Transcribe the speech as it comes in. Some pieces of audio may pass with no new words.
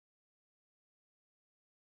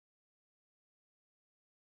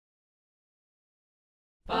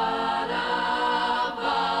Monday,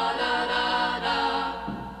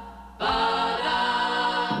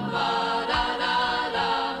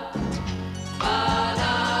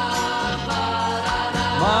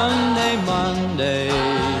 Monday,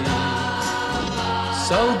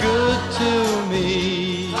 so good to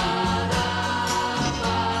me.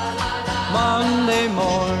 Monday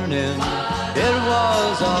morning, it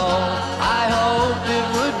was all I hoped it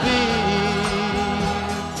would be.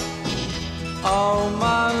 Oh,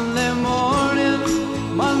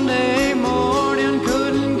 Monday morning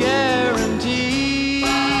couldn't guarantee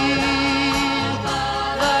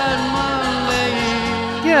that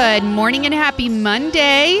Monday. Good morning and happy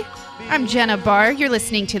Monday. I'm Jenna Barr. You're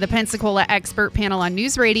listening to the Pensacola Expert Panel on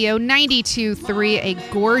News Radio 92.3, a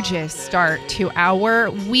gorgeous start to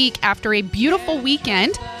our week after a beautiful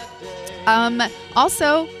weekend.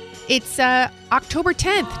 Also, it's October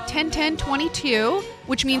 10th, 10/10/22,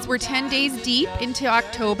 which means we're 10 days deep into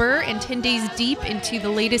October and 10 days deep into the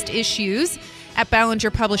latest issues at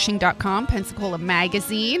BallingerPublishing.com, Pensacola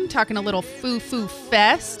Magazine, talking a little Foo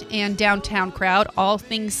Fest and Downtown Crowd, all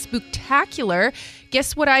things spooktacular.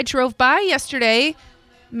 Guess what I drove by yesterday,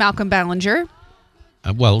 Malcolm Ballinger?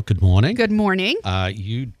 Well, good morning. Good morning.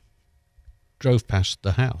 You drove past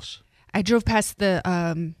the house. I drove past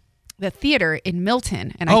the theater in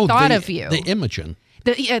Milton, and I thought of you. The Imogen.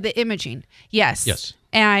 The Imogene. Yes. Yes.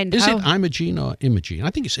 And Is it Imogene or Imogene? I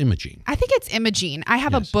think it's Imogene. I think it's Imogene. I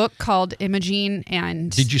have a book called Imogene,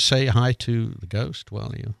 and did you say hi to the ghost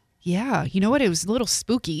while you? Yeah, you know what? It was a little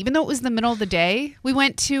spooky, even though it was the middle of the day. We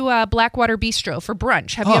went to Blackwater Bistro for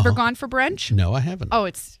brunch. Have you ever gone for brunch? No, I haven't. Oh,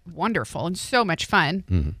 it's wonderful and so much fun.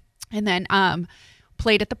 Mm-hmm. And then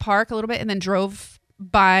played at the park a little bit, and then drove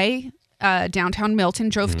by downtown Milton,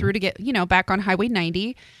 drove through to get, back on Highway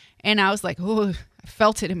 90. And I was like, oh, I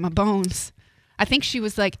felt it in my bones. I think she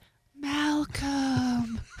was like,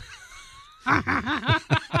 Malcolm. I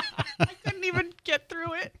couldn't even get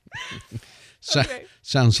through it. Okay.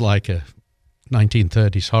 Sounds like a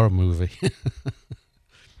 1930s horror movie.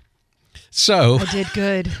 So I did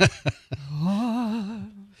good.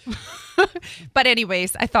 But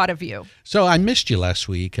anyways, I thought of you. So I missed you last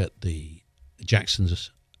week at the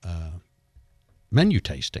Jackson's menu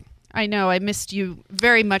tasting. I know. I missed you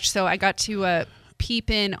very much so. I got to peep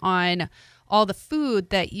in on all the food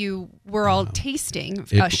that you were all tasting.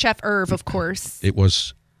 Chef Irv, of course. It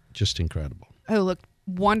was just incredible. Oh, it looked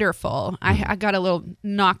wonderful. I got a little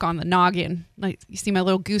knock on the noggin. Like, you see my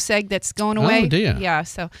little goose egg that's going away? Oh, dear. Yeah,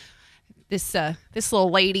 so this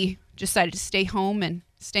little lady decided to stay home and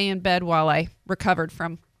stay in bed while I recovered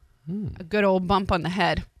from a good old bump on the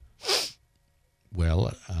head.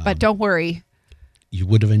 Well, but don't worry. You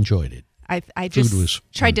would have enjoyed it. I just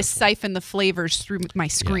tried to wonderful. siphon the flavors through my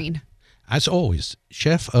screen. Yeah. As always,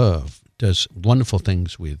 Chef Irv does wonderful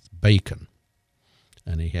things with bacon.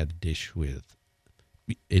 And he had a dish with,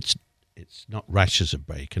 it's not rashers of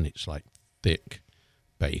bacon, it's like thick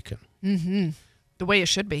bacon. Mm-hmm. The way it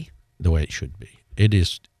should be. The way it should be. It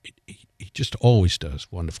is, he just always does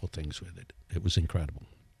wonderful things with it. It was incredible.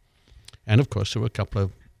 And of course, there were a couple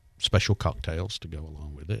of special cocktails to go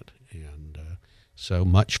along with it. And so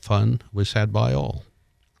much fun was had by all.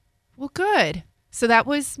 Well, good. So that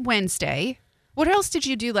was Wednesday. What else did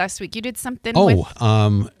you do last week? You did something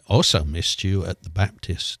also missed you at the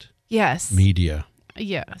Baptist Yes. Media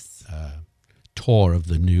Yes. Tour of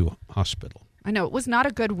the new hospital. I know. It was not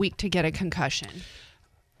a good week to get a concussion.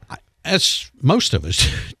 As most of us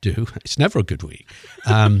do, it's never a good week.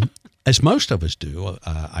 As most of us do,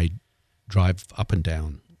 I drive up and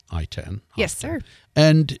down I-10. Yes, sir.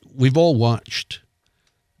 And we've all watched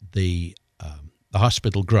the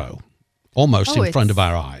hospital grow almost in front of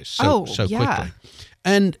our eyes so quickly.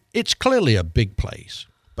 And it's clearly a big place.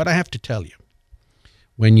 But I have to tell you,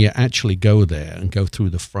 when you actually go there and go through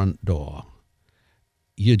the front door,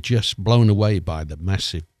 you're just blown away by the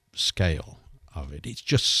massive scale of it. It's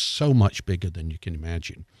just so much bigger than you can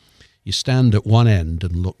imagine. You stand at one end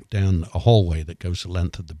and look down a hallway that goes the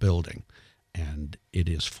length of the building, and it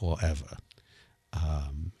is forever.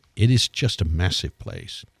 It is just a massive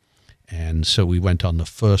place. And so we went on the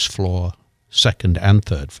first floor, second and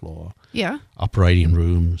third floor. Yeah. Operating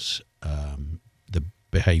rooms, the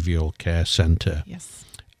behavioral care center. Yes.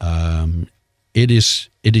 It is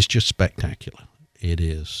just spectacular. It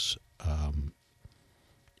is.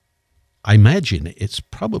 I imagine it's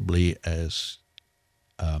probably as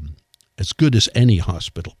good as any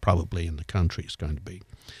hospital probably in the country is going to be.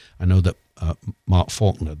 I know that Mark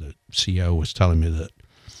Faulkner, the CEO, was telling me that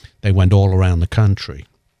they went all around the country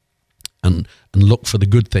and looked for the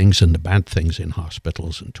good things and the bad things in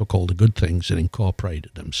hospitals and took all the good things and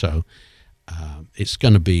incorporated them. So It's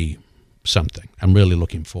going to be something. I'm really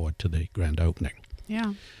looking forward to the grand opening.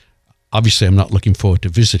 Yeah. Obviously, I'm not looking forward to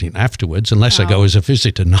visiting afterwards unless I go as a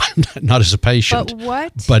visitor, not as a patient.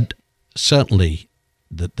 But certainly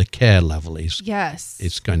the care level is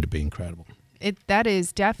it's going to be incredible. That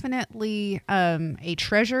is definitely a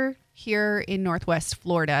treasure here in Northwest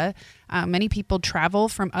Florida. Many people travel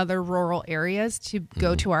from other rural areas to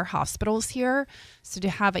go to our hospitals here. So to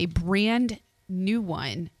have a brand new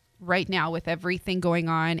one right now with everything going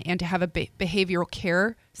on, and to have a behavioral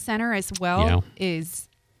care center as well is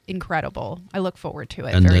incredible. I look forward to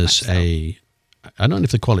it. And very there's much so. I don't know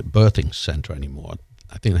if they call it birthing center anymore.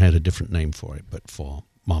 I think they had a different name for it, but for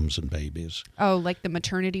moms and babies. Oh, like the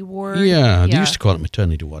maternity ward? Yeah, they used to call it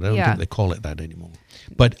maternity ward. I don't think they call it that anymore.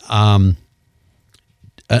 But and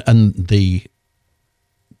the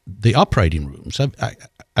operating rooms,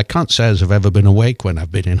 I can't say as I've ever been awake when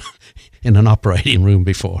I've been in an operating room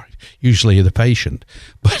before. Usually the patient.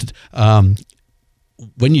 But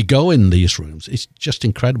when you go in these rooms, it's just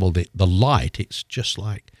incredible. The light, it's just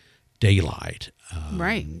like daylight.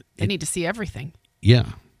 Right. They need to see everything. Yeah.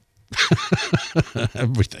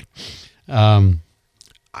 Everything.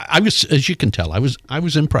 I was, as you can tell, I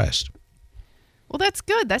was impressed. Well, that's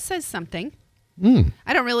good. That says something.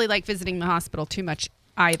 I don't really like visiting the hospital too much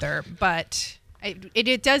either, but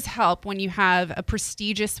it does help when you have a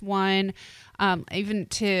prestigious one, even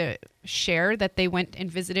to share that they went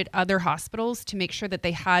and visited other hospitals to make sure that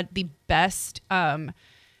they had the best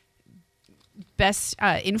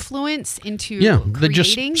influence into they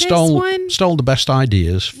just creating stole the best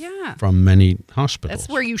ideas from many hospitals.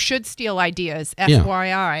 That's where you should steal ideas,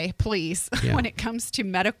 FYI, please, when it comes to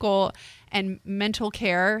medical and mental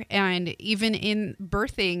care, and even in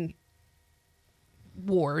birthing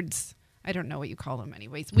wards. I don't know what you call them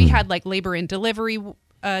anyways. We had like labor and delivery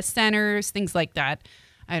centers, things like that.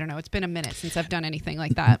 I don't know. It's been a minute since I've done anything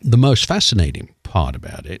like that. The most fascinating part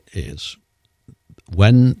about it is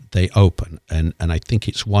when they open, and I think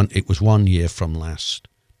it was 1 year from last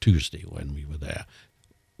Tuesday when we were there,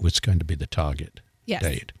 was going to be the target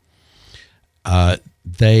date.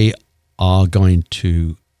 They are going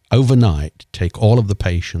to overnight take all of the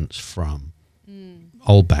patients from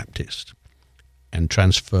Old Baptist and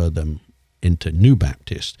transfer them into New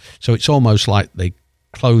Baptist. So it's almost like they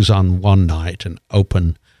close on one night and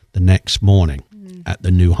open the next morning at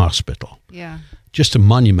the new hospital. Yeah. Just a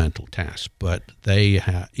monumental task, but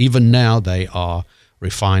even now they are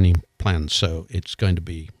refining plans, so it's going to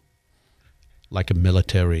be like a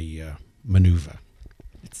military maneuver.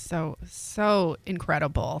 It's so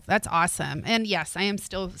incredible. That's awesome. And yes, I am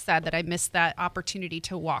still sad that I missed that opportunity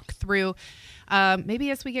to walk through.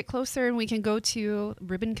 Maybe as we get closer and we can go to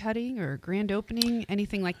ribbon cutting or grand opening,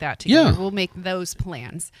 anything like that together. We'll make those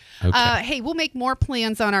plans. Okay. Hey, we'll make more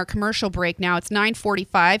plans on our commercial break now. It's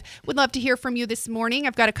 9:45. Would love to hear from you this morning.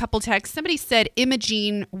 I've got a couple texts. Somebody said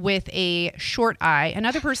Imogene with a short eye.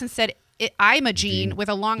 Another person said Imogene with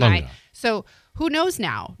a long eye. So who knows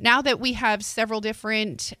now? Now that we have several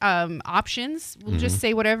different options, we'll just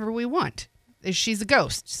say whatever we want. She's a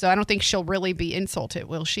ghost, so I don't think she'll really be insulted,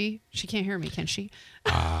 will she? She can't hear me, can she?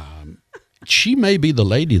 She may be the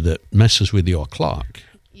lady that messes with your clock.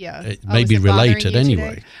 Yeah. It may be related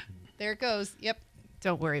anyway. Today? There it goes. Yep.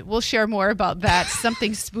 Don't worry. We'll share more about that.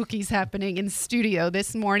 Something spooky's happening in studio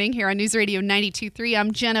this morning here on News Radio 92.3.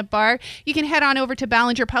 I'm Jenna Barr. You can head on over to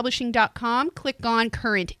BallingerPublishing.com, click on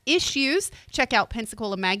current issues, check out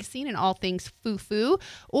Pensacola Magazine and all things foo-foo,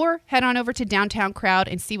 or head on over to Downtown Crowd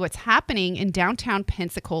and see what's happening in downtown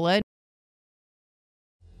Pensacola.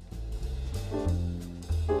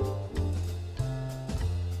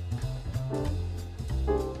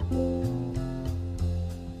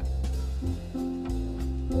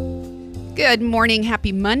 Good morning.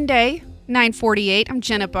 Happy Monday, 9:48. I'm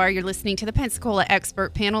Jenna Barr. You're listening to the Pensacola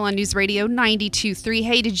Expert Panel on News Radio 92.3.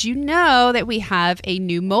 Hey, did you know that we have a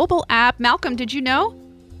new mobile app? Malcolm, did you know?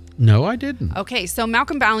 No, I didn't. Okay, so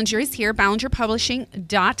Malcolm Ballinger is here,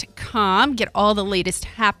 BallingerPublishing.com. Get all the latest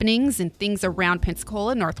happenings and things around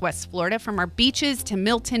Pensacola, Northwest Florida, from our beaches to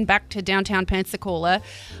Milton back to downtown Pensacola.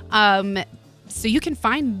 So you can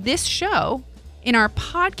find this show in our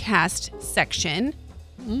podcast section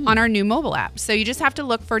on our new mobile app. So you just have to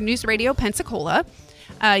look for News Radio Pensacola.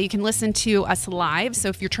 You can listen to us live. So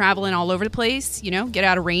if you're traveling all over the place, get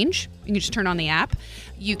out of range, you can just turn on the app.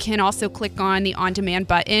 You can also click on the on-demand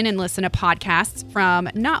button and listen to podcasts from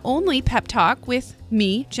not only Pep Talk with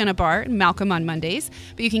me, Jenna Barr, and Malcolm on Mondays,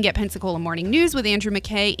 but you can get Pensacola Morning News with Andrew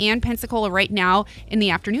McKay and Pensacola Right Now in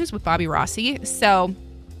the afternoons with Bobby Rossi. So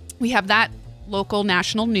we have that local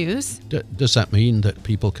national news. Does that mean that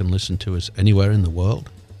people can listen to us anywhere in the world?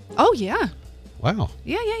 Oh, yeah. Wow.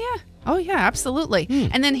 Yeah. Oh, yeah, absolutely.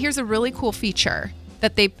 And then here's a really cool feature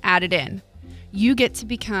that they added in. You get to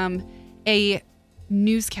become a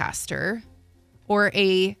newscaster or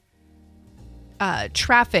a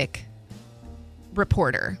traffic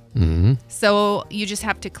reporter. Mm-hmm. So you just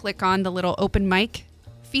have to click on the little open mic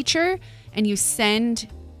feature and you send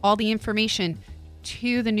all the information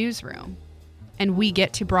to the newsroom and we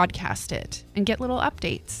get to broadcast it and get little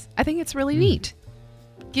updates. I think it's really neat.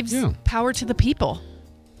 Gives power to the people.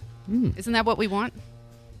 Isn't that what we want?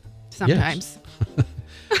 Sometimes. Yes.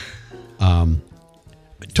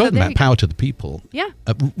 Talking about power to the people. Yeah.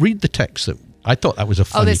 Read the text that I thought that was a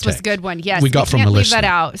funny text. Oh, this was a good one. Yes. We got from a listener. Leave that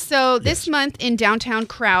out. So this month in Downtown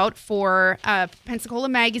Crowd for Pensacola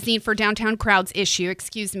Magazine for Downtown Crowd's issue,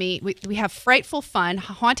 we have frightful fun,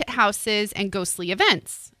 haunted houses, and ghostly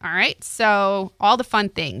events. All right. So all the fun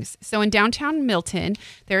things. So in downtown Milton,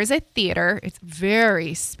 there is a theater. It's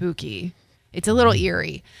very spooky. It's a little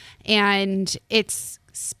eerie. And it's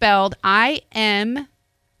spelled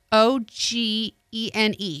Imogene,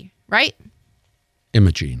 right?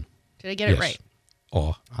 Imogene. Did I get it right?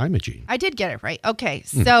 Or Imogene. I did get it right. Okay.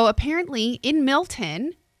 So apparently in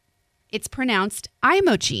Milton, it's pronounced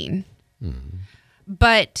Imogene.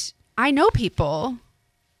 But I know people,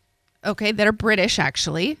 that are British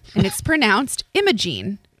actually, and it's pronounced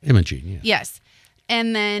Imogene. Imogene, yeah. Yes.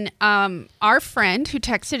 And then our friend who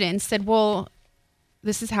texted in said, well,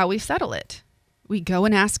 this is how we settle it. We go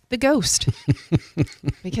and ask the ghost.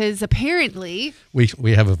 Because apparently... We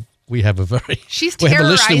have a very... She's we have a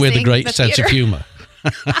listener with a great sense of humor.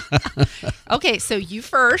 Okay, so you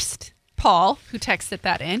first, Paul, who texted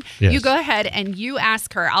that in. Yes. You go ahead and you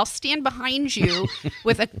ask her. I'll stand behind you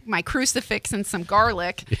with my crucifix and some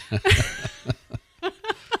garlic. And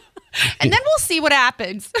then we'll see what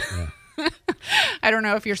happens. Yeah. I don't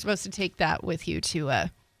know if you're supposed to take that with you to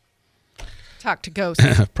talk to ghosts.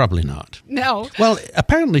 Probably not. No. Well,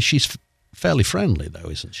 apparently she's fairly friendly, though,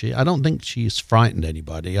 isn't she? I don't think she's frightened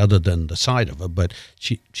anybody other than the sight of her, but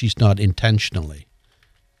she's not intentionally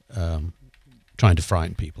trying to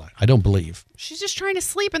frighten people. I don't believe. She's just trying to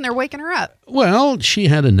sleep and they're waking her up. Well, she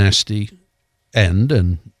had a nasty end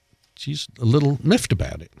and she's a little miffed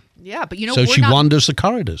about it. Yeah, but so she wanders the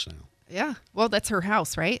corridors now. Yeah. Well, that's her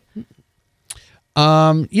house, right?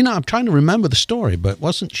 I'm trying to remember the story, but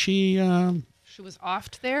wasn't she... She was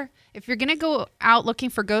offed there. If you're going to go out looking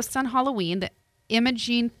for ghosts on Halloween, the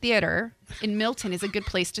Imogene Theater in Milton is a good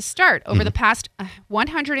place to start. Over the past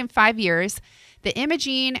 105 years, the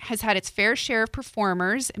Imogene has had its fair share of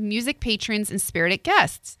performers, music patrons, and spirited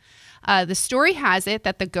guests. The story has it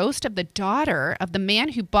that the ghost of the daughter of the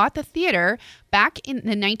man who bought the theater back in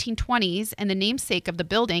the 1920s and the namesake of the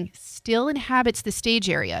building still inhabits the stage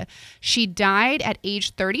area. She died at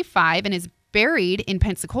age 35 and is buried in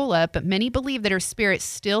Pensacola, but many believe that her spirit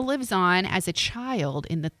still lives on as a child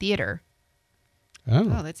in the theater.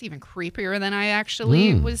 Oh, that's even creepier than I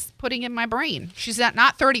actually was putting in my brain. She's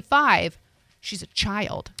not 35. She's a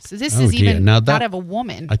child. So this is even not of a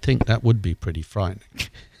woman. I think that would be pretty frightening.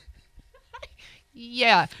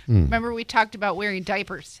 Yeah. Remember we talked about wearing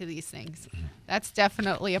diapers to these things. That's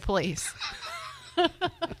definitely a place.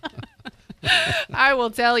 I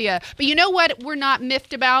will tell you. But you know what we're not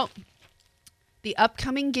miffed about? The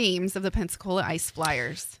upcoming games of the Pensacola Ice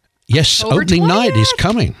Flyers. Yes, October opening 20th. night is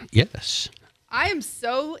coming. Yes. I am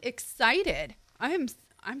so excited. I'm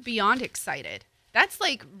beyond excited. That's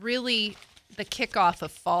like really the kickoff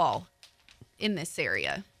of fall in this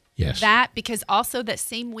area. Yes. That, because also that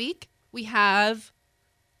same week we have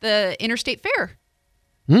the Interstate Fair.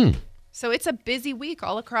 So it's a busy week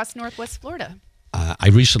all across Northwest Florida. I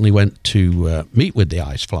recently went to meet with the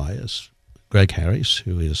Ice Flyers, Greg Harris,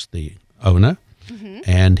 who is the owner,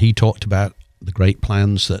 and he talked about the great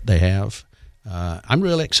plans that they have. I'm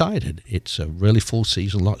really excited. It's a really full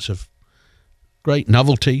season, lots of great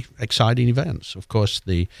novelty, exciting events. Of course,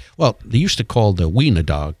 they used to call the Wiener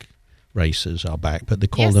Dog races are back, but they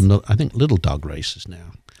call them, I think, Little Dog races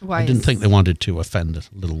now. I didn't think they wanted to offend the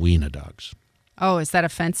little Wiener Dogs. Oh, is that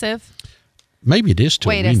offensive? Maybe it is to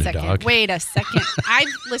a Wiener Dog. Wait a second.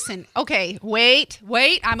 Listen. Okay, wait.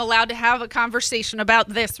 I'm allowed to have a conversation about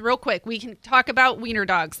this real quick. We can talk about Wiener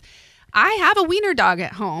Dogs. I have a Wiener Dog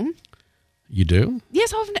at home. You do?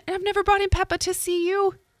 Yes, I've never brought in Peppa to see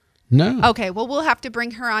you. No. Okay, well, we'll have to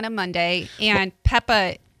bring her on a Monday. And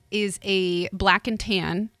Peppa is a black and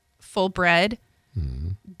tan, full-bred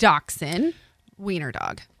Dachshund Wiener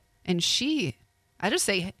Dog. And I just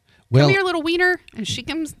say, come here, little wiener. And she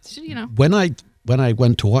comes, When I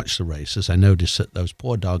went to watch the races, I noticed that those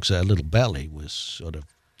poor dogs, their little belly was sort of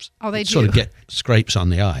they sort do. of get scrapes on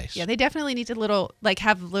the ice. Yeah, they definitely need to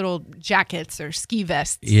have little jackets or ski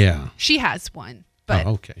vests. Yeah. She has one. But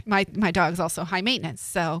okay. My dog's also high maintenance.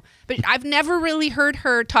 So, but I've never really heard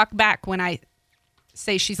her talk back when I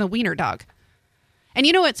say she's a wiener dog. And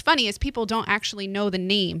you know what's funny is people don't actually know the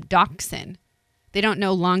name Dachshund. They don't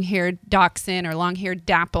know long-haired Dachshund or long-haired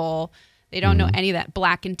Dapple. They don't know any of that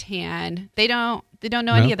black and tan. They don't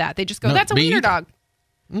know any of that. They just go, that's a wiener dog.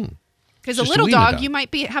 Because a little dog, you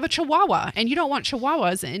might have a Chihuahua, and you don't want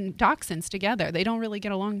Chihuahuas and Dachshunds together. They don't really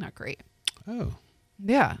get along that great. Oh.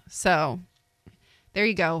 Yeah. So there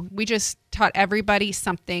you go. We just taught everybody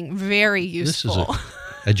something very useful. This is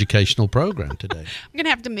an educational program today. I'm going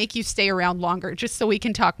to have to make you stay around longer just so we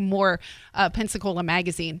can talk more Pensacola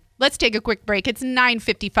Magazine. Let's take a quick break. It's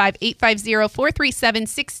 9:55,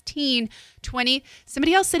 850-437-1620.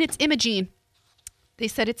 Somebody else said it's Imogene. They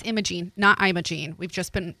said it's Imogene, not Imogene. We've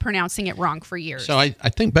just been pronouncing it wrong for years. So I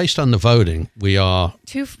think based on the voting, we are...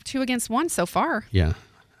 Two against one so far. Yeah.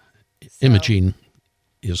 Imogene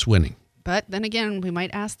is winning. But then again, we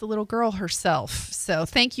might ask the little girl herself. So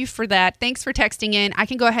thank you for that. Thanks for texting in. I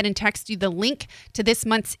can go ahead and text you the link to this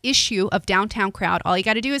month's issue of Downtown Crowd. All you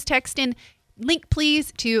got to do is text in link,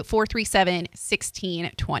 please, to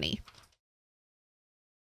 437-1620.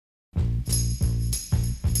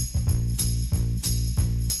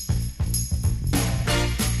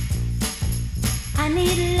 I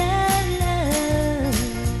need love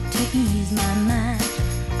to ease my mind.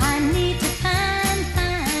 I need to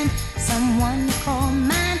find someone to call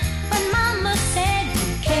mine. But Mama said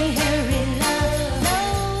you can't hurry love.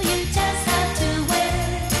 No, you just have to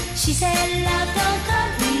wait. She said love don't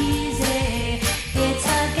come easy. It's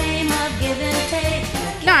a game of give and take.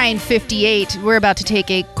 9:58. We're about to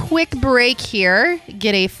take a quick break here.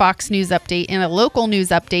 Get a Fox News update and a local news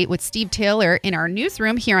update with Steve Taylor in our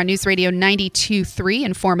newsroom here on News Radio 92.3.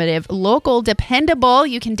 Informative, local, dependable.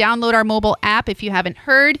 You can download our mobile app if you haven't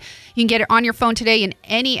heard. You can get it on your phone today in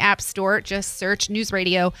any app store. Just search News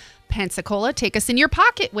Radio Pensacola. Take us in your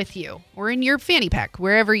pocket with you or in your fanny pack,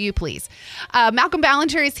 wherever you please. Malcolm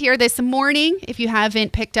Ballinger is here this morning. If you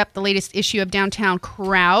haven't picked up the latest issue of Downtown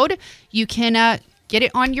Crowd, you can get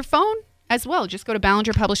it on your phone as well. Just go to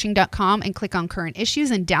BallingerPublishing.com and click on current issues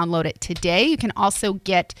and download it today. You can also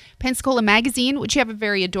get Pensacola Magazine, which you have a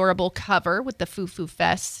very adorable cover with the Foo Foo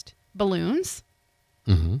Fest balloons.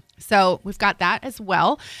 Mm-hmm. So we've got that as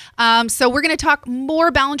well. So we're going to talk more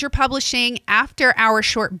Ballinger Publishing after our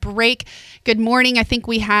short break. Good morning. I think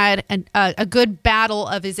we had a good battle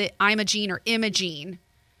of is it Imogene or Imogene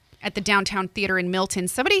at the Downtown Theater in Milton.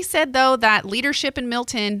 Somebody said, though, that leadership in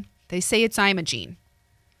Milton, they say it's Imogene.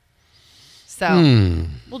 So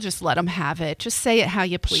we'll just let them have it. Just say it how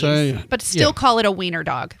you please. But still call it a wiener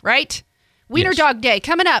dog, right? Wiener Dog Day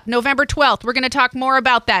coming up November 12th. We're going to talk more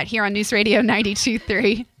about that here on News Radio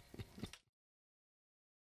 92.3.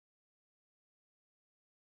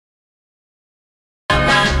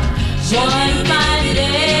 One fine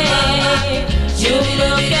day, you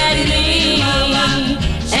look at me,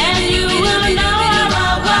 and you will know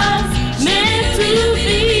I was meant to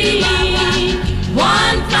be.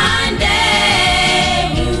 One fine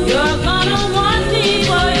day, you're gonna want me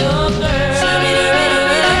for your girl.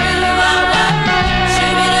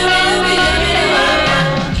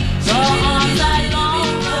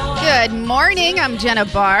 Good morning. I'm Jenna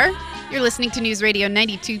Barr. You're listening to News Radio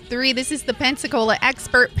 92.3. This is the Pensacola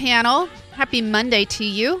Expert Panel. Happy Monday to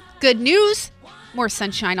you. Good news. More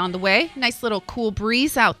sunshine on the way. Nice little cool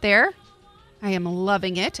breeze out there. I am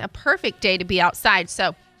loving it. A perfect day to be outside.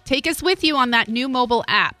 So take us with you on that new mobile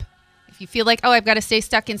app. If you feel like, I've got to stay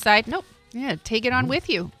stuck inside. Nope. Yeah, take it on with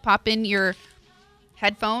you. Pop in your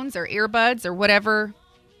headphones or earbuds or whatever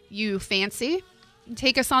you fancy. And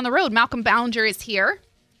take us on the road. Malcolm Ballinger is here.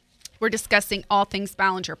 We're discussing all things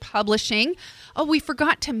Ballinger Publishing. Oh, we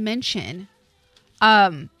forgot to mention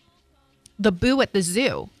the Boo at the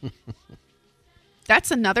Zoo. That's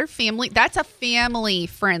a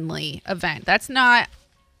family-friendly event. That's not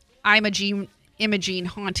Imogene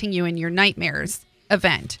haunting you in your nightmares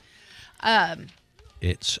event.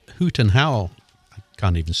 It's Hoot and Howl. I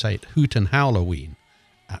can't even say it. Hoot and Halloween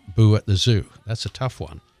at Boo at the Zoo. That's a tough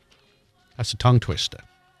one. That's a tongue twister.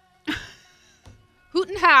 Hoot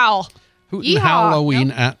and Howl. Hoot and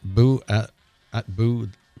Halloween at Boo at Boo.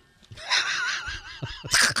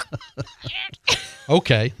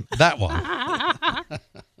 Okay, that one.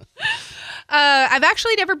 I've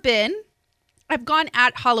actually never been. I've gone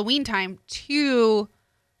at Halloween time to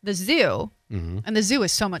the zoo, and the zoo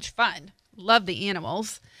is so much fun. Love the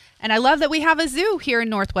animals, and I love that we have a zoo here in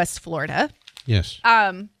Northwest Florida. Yes.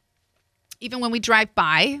 even when we drive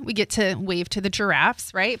by, we get to wave to the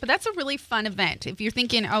giraffes, right? But that's a really fun event. If you're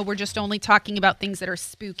thinking, oh, we're just only talking about things that are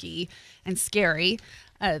spooky and scary,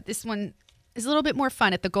 this one is a little bit more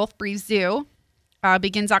fun at the Gulf Breeze Zoo.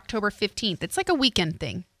 Begins October 15th. It's like a weekend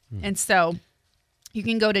thing. And so you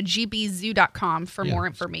can go to gbzoo.com for more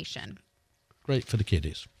information. Great for the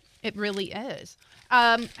kiddies. It really is.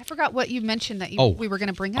 I forgot what you mentioned that we were going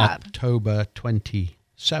to bring up. October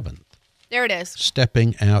 27th. There it is.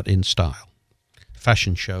 Stepping Out in Style.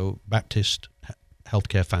 Fashion show, Baptist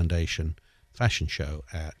Healthcare Foundation fashion show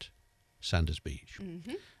at Sanders Beach.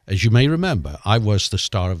 Mm-hmm. As you may remember, I was the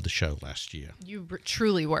star of the show last year. You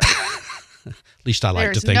truly were. At least I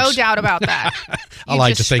like to think There's no so. doubt about that. I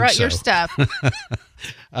like to think so. You just strut your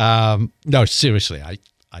stuff. No, seriously, I,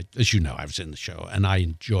 as you know, I was in the show and I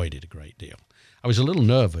enjoyed it a great deal. I was a little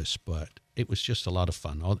nervous, but it was just a lot of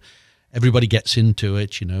fun. Everybody gets into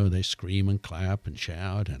it, they scream and clap and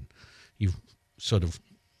shout, and you sort of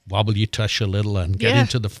wobble your tush a little and get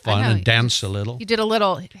into the fun and dance a little. You did a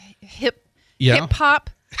little hip pop.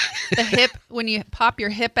 The hip, when you pop your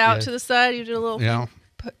hip out to the side, you did a little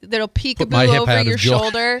peekaboo over your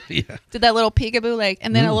shoulder. Did that little peekaboo,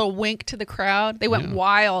 and then a little wink to the crowd. They went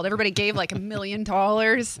wild. Everybody gave like $1 million.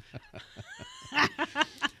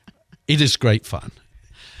 It is great fun.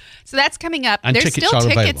 So that's coming up. And there's still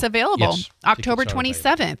tickets available. Yes, October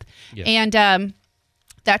 27th. Yes. And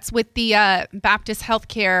that's with the Baptist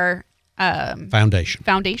Healthcare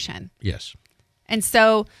Foundation. Yes. And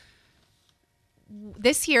so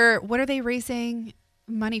this year, what are they raising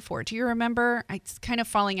money for? Do you remember? It's kind of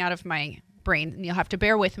falling out of my brain, and you'll have to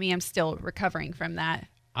bear with me. I'm still recovering from that.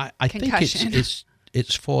 I think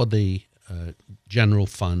it's for the general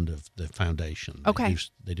fund of the foundation. Okay.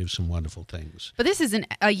 They do some wonderful things. But this is an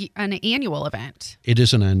annual event. It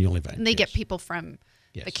is an annual event. And they get people from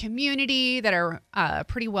the community that are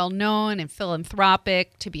pretty well known and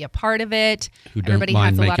philanthropic to be a part of it. Who don't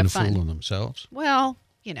mind making a fool of themselves. Well,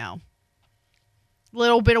 a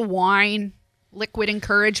little bit of wine, liquid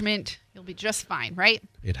encouragement. You'll be just fine, right?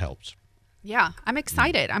 It helps. Yeah, I'm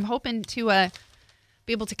excited. I'm hoping to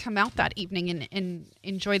be able to come out that evening and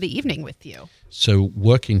enjoy the evening with you. So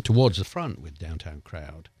working towards the front with Downtown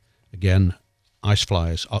Crowd, again, Ice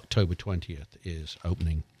Flyers, October 20th is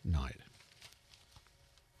opening night.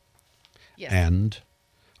 Yes. And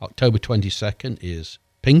October 22nd is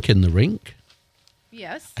Pink in the Rink.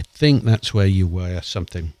 Yes. I think that's where you wear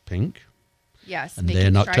something pink. Yes. And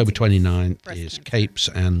then October 29th is Capes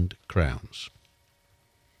and Crowns.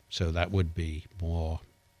 So that would be more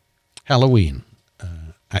Halloween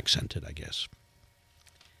accented, I guess.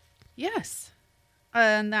 Yes.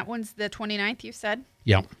 And that one's the 29th, you said?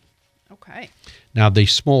 Yeah. Okay. Now, the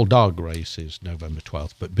small dog race is November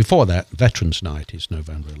 12th, but before that, Veterans Night is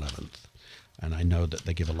November 11th. And I know that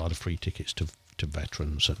they give a lot of free tickets to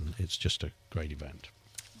veterans, and it's just a great event.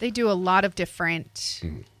 They do a lot of different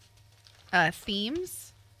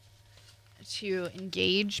themes to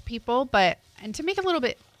engage people, and to make a little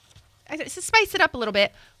bit, to spice it up a little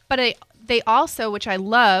bit, but they also, which I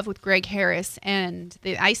love with Greg Harris and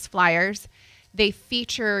the Ice Flyers, they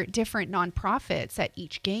feature different nonprofits at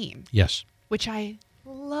each game. Yes. Which I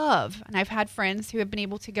love. And I've had friends who have been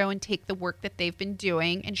able to go and take the work that they've been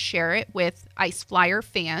doing and share it with Ice Flyer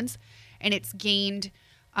fans. And it's gained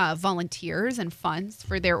volunteers and funds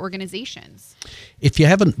for their organizations. If you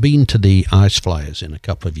haven't been to the Ice Flyers in a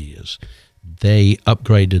couple of years, they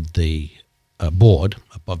upgraded the board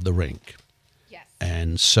above the rink. Yes.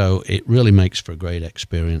 And so it really makes for a great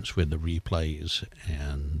experience with the replays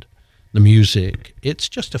and the music. It's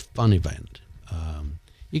just a fun event.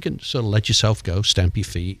 You can sort of let yourself go, stamp your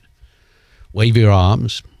feet, wave your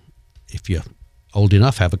arms. If you're old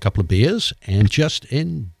enough, have a couple of beers and just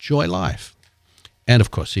enjoy life. And, of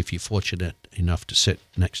course, if you're fortunate enough to sit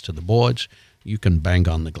next to the boards, you can bang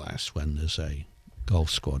on the glass when there's a goal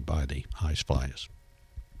scored by the Ice Flyers.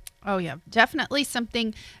 Oh, yeah. Definitely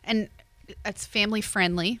something. And it's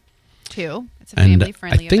family-friendly, too. It's a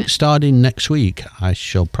family-friendly event. I think starting next week, I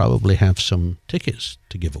shall probably have some tickets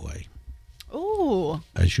to give away. Ooh.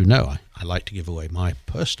 As you know, I like to give away my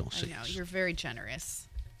personal seats. I know. You're very generous.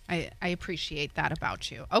 I appreciate that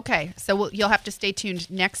about you. Okay, so you'll have to stay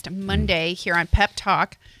tuned next Monday here on Pep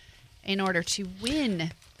Talk in order to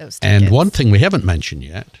win those tickets. And one thing we haven't mentioned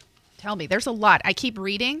yet. Tell me. There's a lot. I keep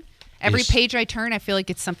reading. Every page I turn, I feel like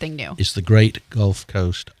it's something new. It's the Great Gulf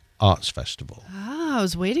Coast Arts Festival. Oh, I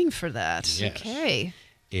was waiting for that. Yes. Okay.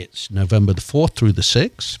 It's November the 4th through the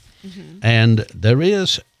 6th. Mm-hmm. And there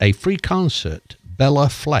is a free concert, Bella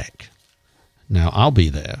Fleck. Now, I'll be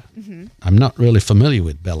there. Mm-hmm. I'm not really familiar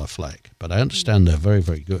with Bella Fleck, but I understand they're very,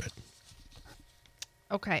 very good.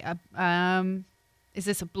 Okay. Is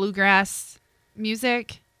this a bluegrass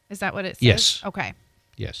music? Is that what it says? Yes. Okay.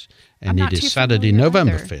 Yes. I'm And not it too is Saturday, familiar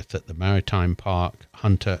November either. 5th at the Maritime Park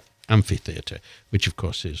Hunter Amphitheatre, which, of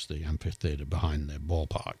course, is the amphitheatre behind the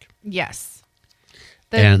ballpark. Yes.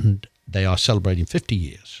 And they are celebrating 50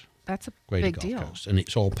 years. That's a Greater big Gulf deal. Coast. And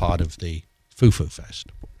it's all part of the Foo-Foo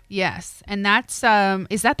Fest. Yes. And that's,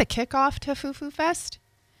 is that the kickoff to Foo-Foo Fest?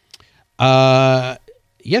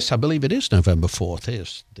 Yes, I believe it is November 4th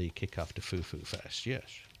is the kickoff to Foo-Foo Fest, yes.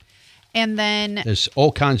 And then, There's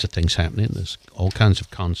all kinds of things happening. There's all kinds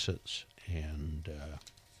of concerts and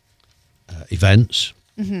events.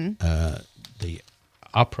 The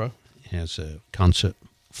opera has a concert,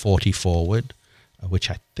 40 Forward,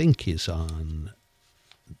 which I think is on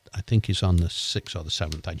the 6th or the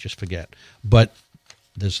 7th. I just forget. But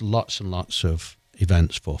there's lots and lots of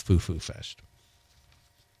events for Foo-Foo Fest.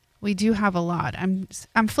 we do have a lot. I'm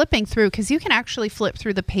flipping through because you can actually flip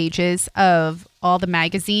through the pages of all the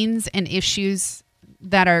magazines and issues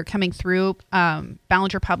that are coming through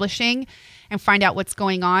Ballinger Publishing and find out what's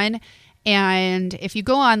going on. And if you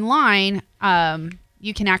go online,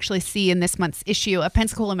 you can actually see in this month's issue of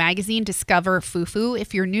Pensacola Magazine, Discover Foo-Foo.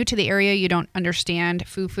 If you're new to the area, you don't understand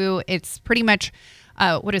Foo-Foo. It's pretty much,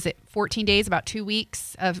 14 days, about 2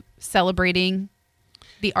 weeks of celebrating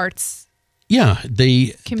the arts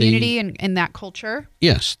community and that culture.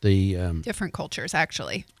 Yes, Different cultures,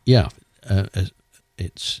 actually. yeah,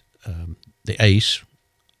 it's the ACE,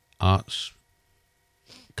 Arts,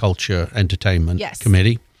 Culture, Entertainment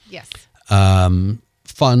Committee. Yes.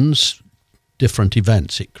 Funds different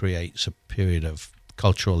events. It creates a period of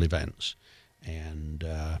cultural events. And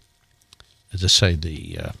as I say,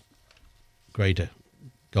 the Greater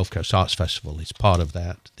Gulf Coast Arts Festival is part of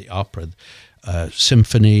that. The opera,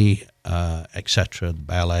 symphony, etc., the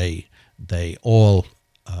ballet, they all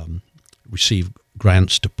receive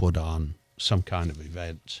grants to put on some kind of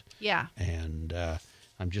event. Yeah. And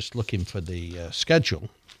I'm just looking for the schedule.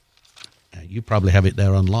 You probably have it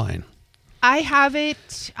there online. I have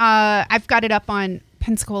it. I've got it up on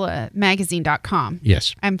PensacolaMagazine.com.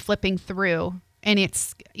 Yes. I'm flipping through, and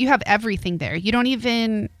you have everything there. You don't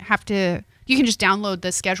even have to. You can just download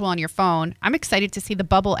the schedule on your phone. I'm excited to see the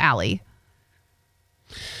Bubble Alley.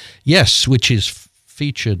 Yes, which is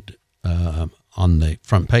featured on the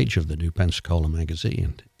front page of the new Pensacola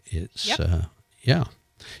magazine. It's yeah.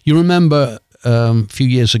 You remember a few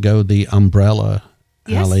years ago the Umbrella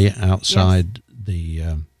Alley outside the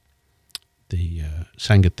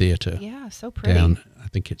Sanger Theater. Yeah, so pretty. Down, I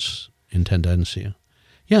think it's Intendencia.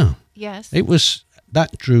 Yeah. Yes.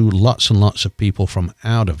 That drew lots and lots of people from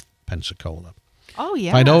out of Pensacola. Oh,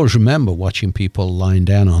 yeah. I'd always remember watching people lying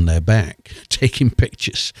down on their back, taking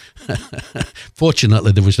pictures.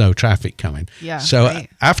 Fortunately, there was no traffic coming. Yeah. So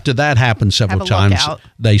after that happened several times,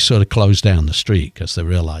 they sort of closed down the street because they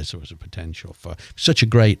realized there was a potential for such a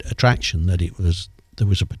great attraction that there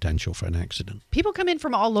was a potential for an accident. People come in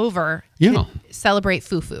from all over to celebrate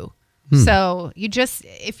Foo-Foo. So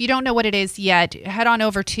if you don't know what it is yet, head on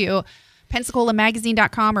over to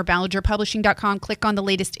PensacolaMagazine.com or BallingerPublishing.com. Click on the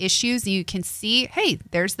latest issues. And you can see, hey,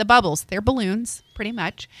 there's the bubbles. They're balloons, pretty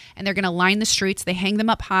much. And they're going to line the streets. They hang them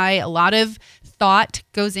up high. A lot of thought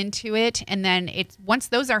goes into it. And then once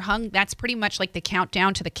those are hung, that's pretty much like the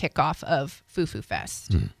countdown to the kickoff of Foo-Foo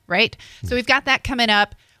Fest, right? So we've got that coming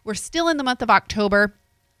up. We're still in the month of October.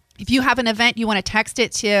 If you have an event, you want to text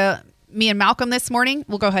it to me and Malcolm this morning,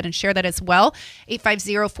 we'll go ahead and share that as well.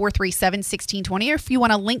 850-437-1620. Or if you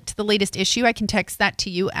want to link to the latest issue, I can text that to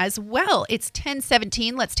you as well. It's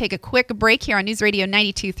 10:17. Let's take a quick break here on News Radio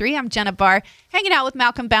 92.3. I'm Jenna Barr, hanging out with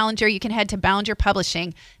Malcolm Ballinger. You can head to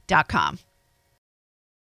BallingerPublishing.com.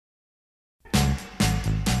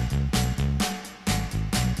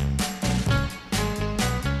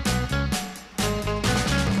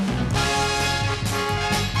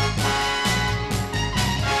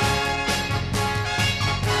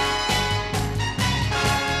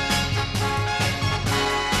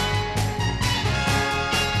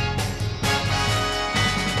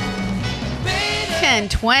 And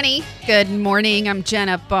 20. Good morning. I'm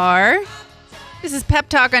Jenna Barr. This is Pep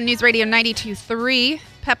Talk on News Radio 92.3.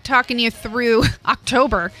 Pep talking you through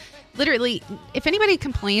October. Literally, if anybody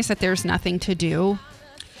complains that there's nothing to do,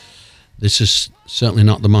 this is certainly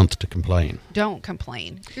not the month to complain. Don't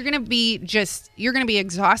complain. You're going to be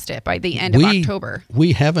exhausted by the end of October.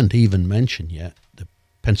 We haven't even mentioned yet the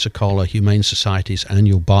Pensacola Humane Society's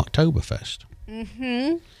annual Barktoberfest,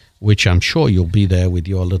 which I'm sure you'll be there with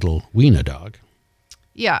your little wiener dog.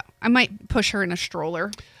 Yeah, I might push her in a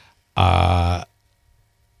stroller. I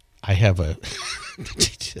have a...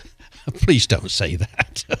 Please don't say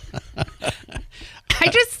that. I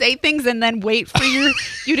just say things and then wait for you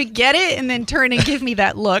to get it and then turn and give me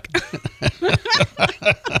that look.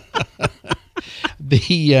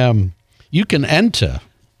 You can enter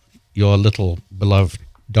your little beloved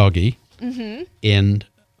doggy in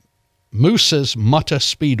Moose's Mutter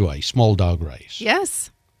Speedway small dog race. Yes.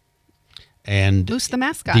 And Moose the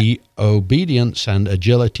mascot. The obedience and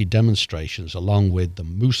agility demonstrations along with the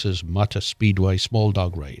Moose's Mutter Speedway small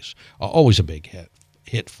dog race are always a big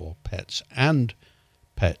hit for pets and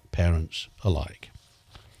pet parents alike.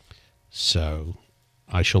 So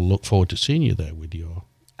I shall look forward to seeing you there with your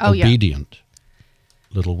obedient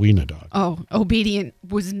little wiener dog. Oh, obedient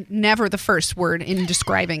was never the first word in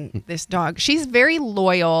describing this dog. She's very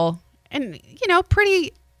loyal and,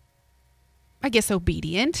 pretty, I guess,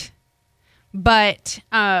 obedient. But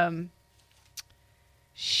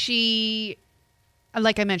she,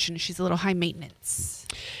 like I mentioned, she's a little high maintenance.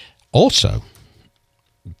 Also,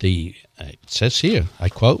 it says here, I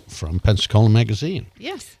quote from Pensacola Magazine.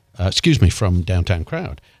 Yes. From Downtown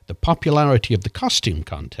Crowd. The popularity of the costume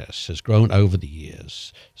contest has grown over the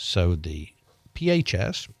years, so the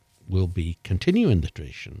PHS will be continuing the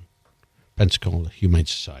tradition. Pensacola Humane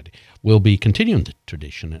Society will be continuing the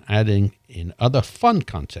tradition and adding in other fun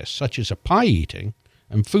contests, such as a pie eating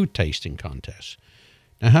and food tasting contest.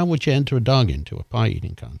 Now, how would you enter a dog into a pie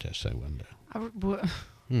eating contest, I wonder?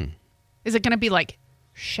 Is it going to be like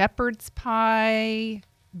shepherd's pie,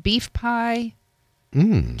 beef pie?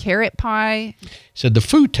 Carrot pie. So the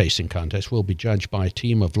food tasting contest will be judged by a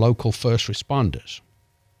team of local first responders.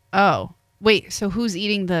 Oh, wait. So who's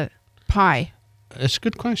eating the pie? That's a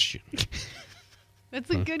good question. That's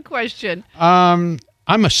a good question. I'm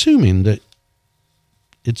assuming that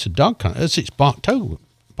it's a dog contest. It's Barktober.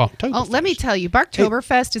 Oh, let me tell you,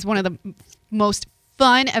 Barktoberfest is one of the most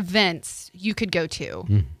fun events you could go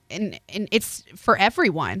to. And it's for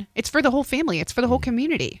everyone. It's for the whole family. It's for the whole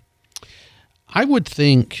community. I would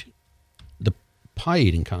think the pie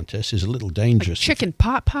eating contest is a little dangerous. Like chicken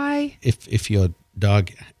pot pie? If your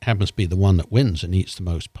dog happens to be the one that wins and eats the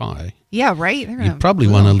most pie. Yeah, right. You probably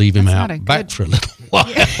want to leave him out back for a little while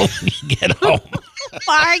when you get home. Oh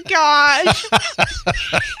my gosh.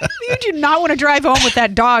 You do not want to drive home with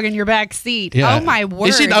that dog in your back seat. Yeah. Oh my word.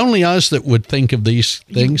 Is it only us that would think of these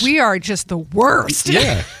things? We are just the worst.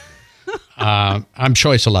 Yeah. I'm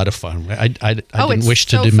sure it's a lot of fun. I didn't wish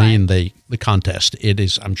to demean the contest. It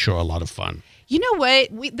is, I'm sure, a lot of fun. You know what?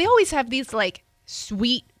 They always have these like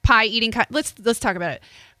sweet pie eating. Let's talk about it.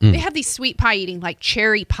 They have these sweet pie eating, like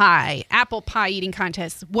cherry pie, apple pie eating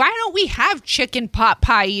contests. Why don't we have chicken pot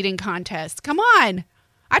pie eating contests? Come on.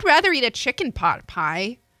 I'd rather eat a chicken pot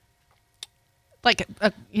pie, like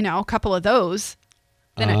a couple of those,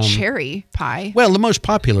 than a cherry pie. Well, the most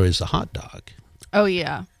popular is the hot dog. Oh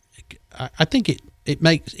yeah. I think it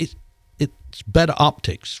makes it's better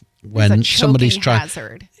optics when somebody's trying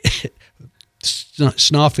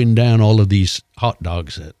snuffing down all of these hot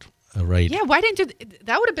dogs at a rate. Yeah, why didn't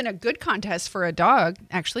that would have been a good contest for a dog,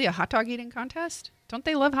 actually, a hot dog eating contest. Don't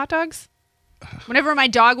they love hot dogs? Whenever my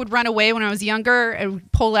dog would run away when I was younger, I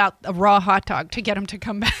would pull out a raw hot dog to get him to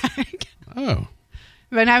come back. Oh.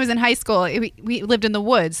 When I was in high school, we lived in the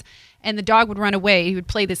woods, and the dog would run away. He would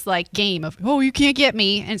play this like game of, oh, you can't get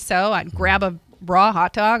me. And so I'd grab a raw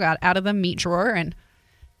hot dog out of the meat drawer and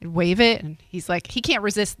wave it. And he's like, he can't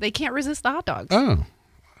resist. They can't resist the hot dogs. Oh,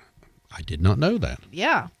 I did not know that.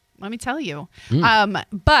 Yeah, let me tell you.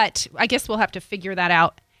 But I guess we'll have to figure that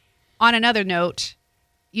out. On another note,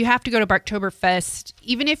 you have to go to Barktoberfest.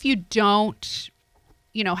 Even if you don't,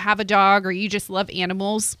 have a dog or you just love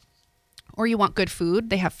animals or you want good food,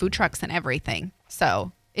 they have food trucks and everything.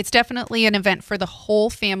 So it's definitely an event for the whole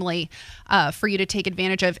family for you to take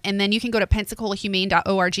advantage of. And then you can go to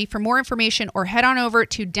pensacolahumane.org for more information or head on over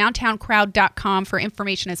to downtowncrowd.com for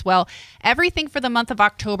information as well. Everything for the month of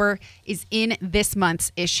October is in this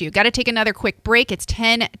month's issue. Got to take another quick break. It's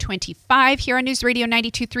 10:25 here on News Radio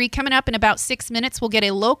 92.3. Coming up in about 6 minutes, we'll get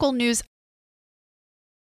a local news.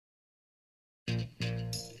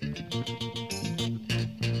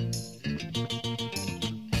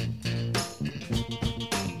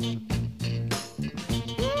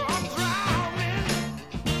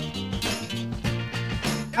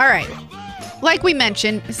 All right. Like we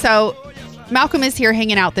mentioned, so Malcolm is here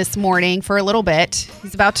hanging out this morning for a little bit.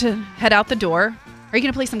 He's about to head out the door. Are you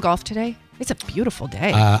going to play some golf today? It's a beautiful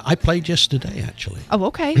day. I played yesterday, actually. Oh,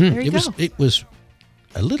 okay. There you go. It was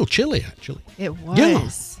a little chilly, actually. It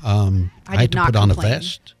was. Yeah. I had to put on a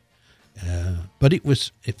vest, but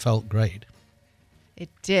it felt great. It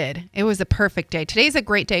did. It was a perfect day. Today's a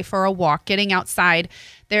great day for a walk, getting outside.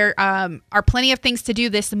 There are plenty of things to do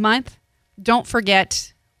this month. Don't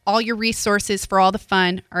forget all your resources for all the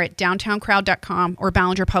fun are at downtowncrowd.com or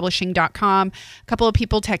ballingerpublishing.com. A couple of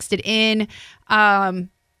people texted in.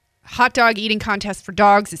 Hot dog eating contest for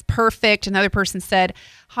dogs is perfect. Another person said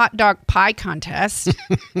hot dog pie contest.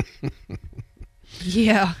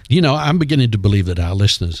 Yeah. You know, I'm beginning to believe that our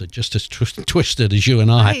listeners are just as twisted as you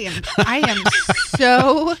and I. I am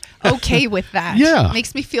so okay with that. Yeah. It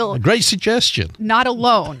makes me feel a great suggestion. Not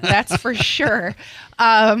alone, that's for sure.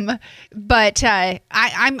 But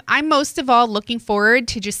I'm most of all looking forward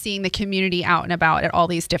to just seeing the community out and about at all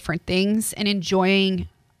these different things and enjoying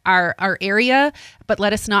our area. But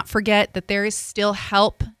let us not forget that there is still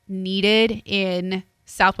help needed in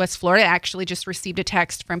Southwest Florida. I actually just received a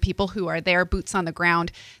text from people who are there, boots on the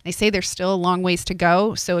ground. They say there's still a long ways to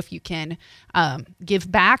go. So if you can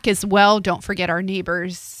give back as well, don't forget our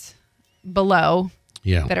neighbors below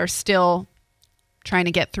that are still trying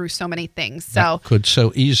to get through so many things. So that could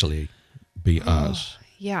so easily be us.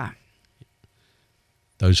 Yeah.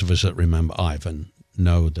 Those of us that remember Ivan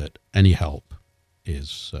know that any help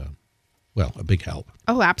is, a big help.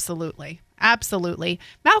 Oh, absolutely. Absolutely.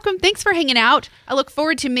 Malcolm, thanks for hanging out. I look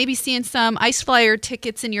forward to maybe seeing some Ice Flyer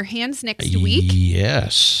tickets in your hands next week.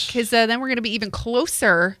 Yes. Because then we're going to be even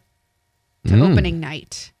closer to opening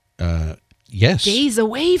night. Yes. Days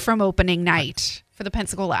away from opening night for the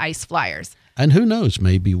Pensacola Ice Flyers. And who knows,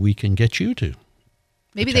 maybe we can get you to.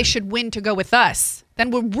 Maybe they should win to go with us. Then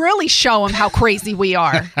we'll really show them how crazy we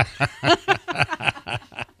are.